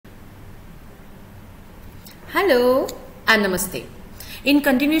Hello and Namaste. In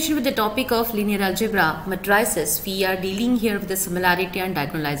continuation with the topic of linear algebra, matrices, we are dealing here with the similarity and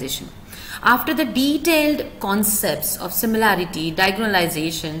diagonalization. After the detailed concepts of similarity,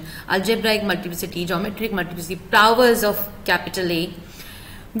 diagonalization, algebraic multiplicity, geometric multiplicity, powers of capital A,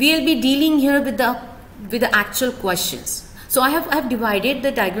 we will be dealing here with the actual questions. So I have divided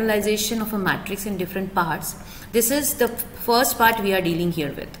the diagonalization of a matrix in different parts. This is the first part we are dealing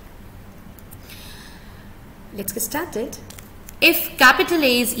here with. Let's get started. If capital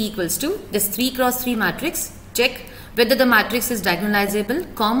A is equals to this 3 cross 3 matrix, check whether the matrix is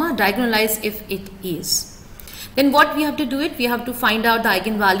diagonalizable, comma, diagonalize if it is. Then what we have to do it, we have to find out the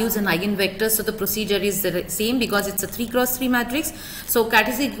eigenvalues and eigenvectors. So the procedure is the same because it's a 3 cross 3 matrix. So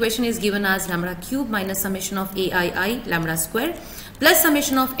characteristic equation is given as lambda cube minus summation of aii lambda square plus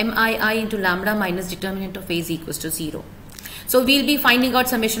summation of mii into lambda minus determinant of A is equals to 0. So we'll be finding out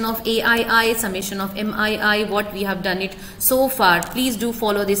summation of aii, summation of mii, what we have done it so far. Please do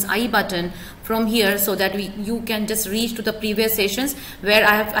follow this I button from here so that you can just reach to the previous sessions where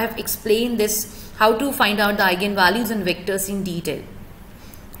I have explained this, how to find out the eigenvalues and vectors in detail.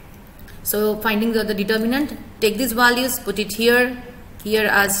 So finding the determinant, take these values, put it here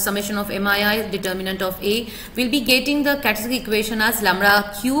as summation of mii, determinant of A. We'll be getting the characteristic equation as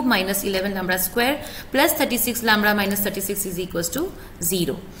lambda cube minus 11 lambda square plus 36 lambda minus 36 is equals to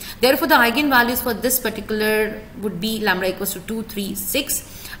 0. Therefore, the eigenvalues for this particular would be lambda equals to 2, 3,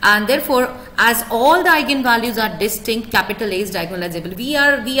 6. And therefore, as all the eigenvalues are distinct, capital A is diagonalizable. We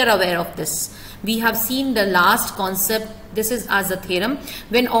are aware of this. We have seen the last concept. This is as a theorem.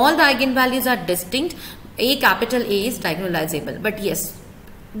 When all the eigenvalues are distinct, capital A is diagonalizable. But yes,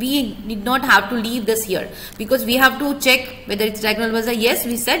 we did not have to leave this here because we have to check whether it's diagonalizable. Yes,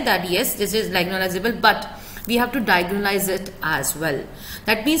 we said that yes, this is diagonalizable, but we have to diagonalize it as well.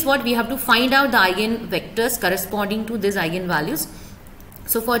 That means what? We have to find out the eigenvectors corresponding to these eigenvalues.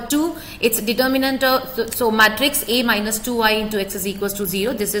 So for 2, it's determinant of, so matrix A minus 2i into x is equals to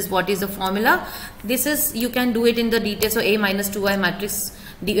 0. This is what is the formula. This is, you can do it in the details. So A minus 2i matrix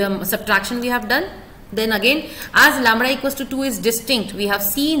subtraction we have done. Then again, as lambda equals to 2 is distinct, we have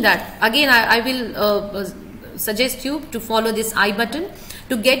seen that. Again, I will suggest you to follow this I button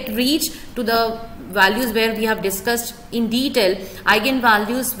to reach to the values where we have discussed in detail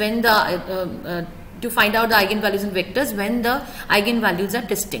eigenvalues when the to find out the eigenvalues and vectors when the eigenvalues are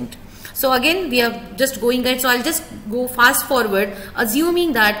distinct. So again, we are just going ahead. So I'll just go fast forward,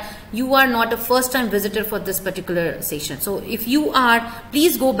 assuming that you are not a first time visitor for this particular session. So if you are,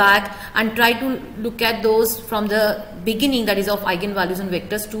 please go back and try to look at those from the beginning, that is of eigenvalues and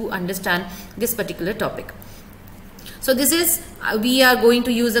vectors, to understand this particular topic. So this is, we are going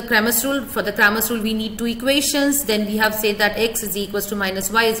to use the Cramer's rule. For the Cramer's rule, we need two equations. Then we have said that x is equals to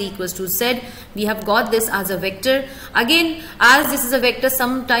minus y is equals to z. We have got this as a vector. Again, as this is a vector,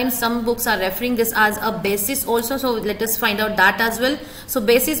 sometimes some books are referring this as a basis also. So let us find out that as well. So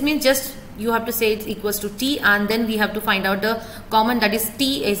basis means just you have to say it's equals to t, and then we have to find out the common, that is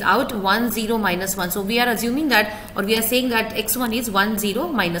t is out 1, 0, minus 1. So we are assuming that, or we are saying that x1 is 1, 0,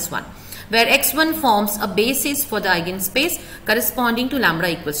 minus 1. Where x1 forms a basis for the eigenspace corresponding to lambda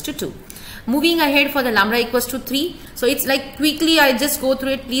equals to 2. Moving ahead for the lambda equals to 3. So it's like quickly I just go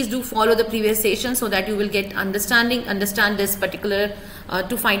through it. Please do follow the previous session so that you will get understand this particular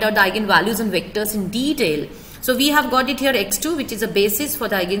to find out the eigenvalues and vectors in detail. So we have got it here x2, which is a basis for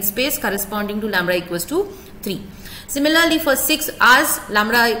the eigenspace corresponding to lambda equals to 3. Similarly for 6, as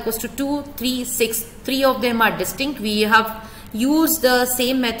lambda equals to 2, 3, 6, 3 of them are distinct. We have use the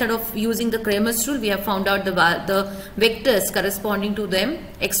same method of using the Cramer's rule. We have found out the vectors corresponding to them,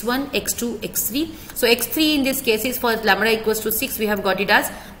 x1, x2, x3. So x3 in this case is for lambda equals to 6. We have got it as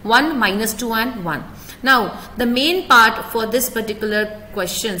 1, minus 2 and 1. Now the main part for this particular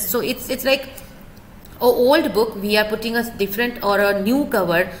question, so it's like an old book, we are putting a different or a new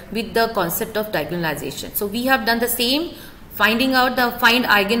cover with the concept of diagonalization. So we have done the same, finding out the find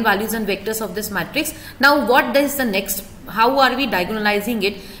eigenvalues and vectors of this matrix. Now what is the next, how are we diagonalizing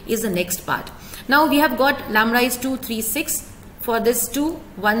it is the next part. Now we have got lambda is 2, 3, 6. For this 2,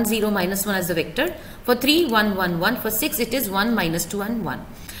 1, 0, minus 1 as a vector. For 3, 1, 1, 1. For 6, it is 1, minus 2 and 1.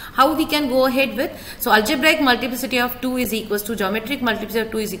 How we can go ahead with? So algebraic multiplicity of 2 is equals to geometric multiplicity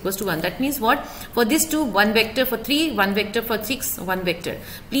of 2 is equals to 1. That means what? For this 2, 1 vector. For 3, 1 vector. For 6, 1 vector.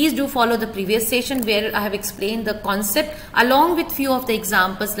 Please do follow the previous session where I have explained the concept along with few of the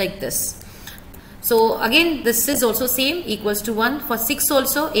examples like this. So again, this is also same, equals to 1. For 6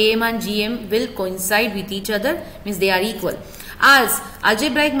 also, AM and GM will coincide with each other, means they are equal. As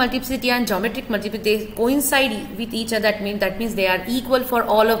algebraic multiplicity and geometric multiplicity, they coincide with each other. That means they are equal for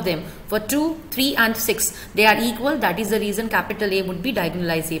all of them. For 2, 3 and 6, they are equal. That is the reason capital A would be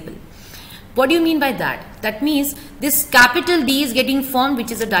diagonalizable. What do you mean by that? That means this capital D is getting formed,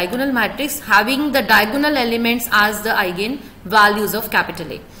 which is a diagonal matrix having the diagonal elements as the eigen values of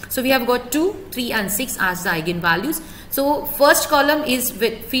capital A. So we have got 2, 3 and 6 as the eigen values. So first column is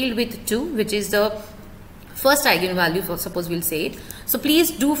filled with 2, which is the first eigenvalue, for suppose we'll say it. So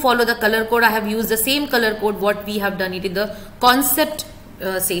please do follow the color code. I have used the same color code what we have done it in the concept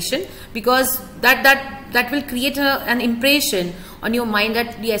session, because that will create an impression on your mind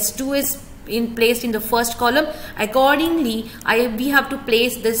that yes, 2 is placed in the first column. Accordingly, we have to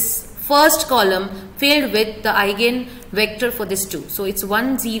place this first column filled with the eigen vector for this 2. So it's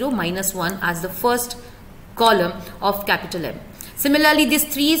 1, 0, minus 1 as the first column of capital M. Similarly, this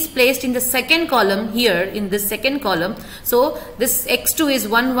 3 is placed in the second column here in this second column. So this x2 is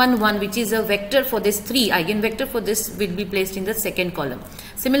 1, 1, 1, which is a vector for this 3. Eigenvector for this will be placed in the second column.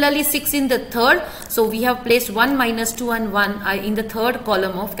 Similarly, 6 in the third. So we have placed 1, minus 2 and 1 in the third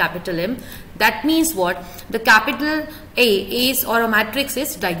column of capital M. That means what? The capital A is, or a matrix,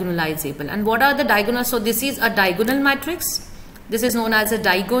 is diagonalizable. And what are the diagonals? So this is a diagonal matrix. This is known as a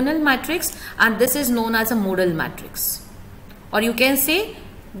diagonal matrix, and this is known as a modal matrix. Or you can say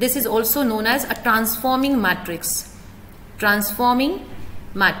this is also known as a transforming matrix. Transforming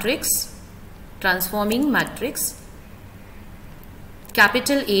matrix. Transforming matrix.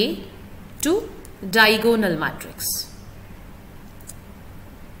 Capital A to diagonal matrix.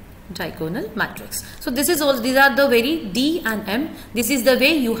 Diagonal matrix. So this is all. These are the very D and M. This is the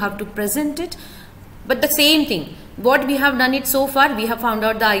way you have to present it. But the same thing. What we have done it so far, we have found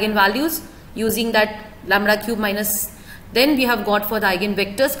out the eigenvalues using that lambda cube minus. Then we have got for the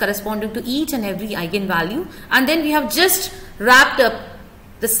eigenvectors corresponding to each and every eigenvalue, and then we have just wrapped up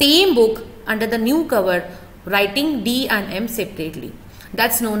the same book under the new cover, writing D and M separately.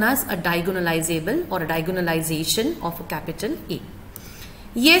 That's known as a diagonalizable or a diagonalization of a capital A.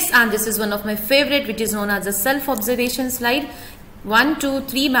 Yes, and this is one of my favorite, which is known as a self-observation slide. 1, 2,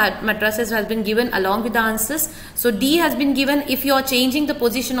 3 matrices has been given along with the answers. So D has been given. If you are changing the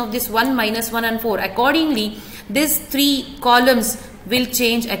position of this 1, minus 1 and 4, accordingly these 3 columns will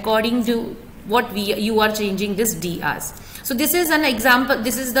change according to what you are changing this D as. So this is an example.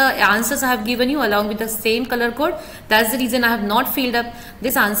 This is the answers I have given you along with the same color code. That's the reason I have not filled up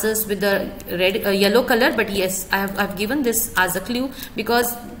these answers with the yellow color. But yes, I have given this as a clue,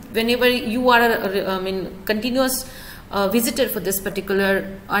 because whenever you are a continuous visitor for this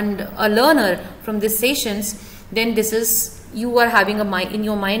particular and a learner from these sessions, then this is, you are having in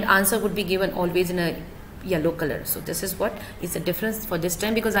your mind answer would be given always in a yellow color. So this is what is the difference for this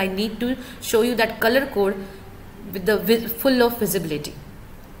time, because I need to show you that color code with the full of visibility.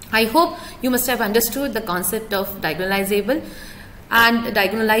 I hope you must have understood the concept of diagonalizable and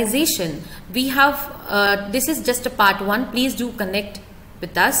diagonalization. We have this is just a part 1. Please do connect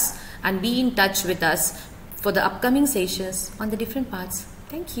with us and be in touch with us for the upcoming sessions on the different parts.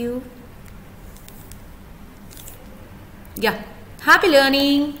 Thank you. Yeah, happy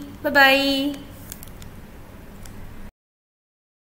learning. Bye bye.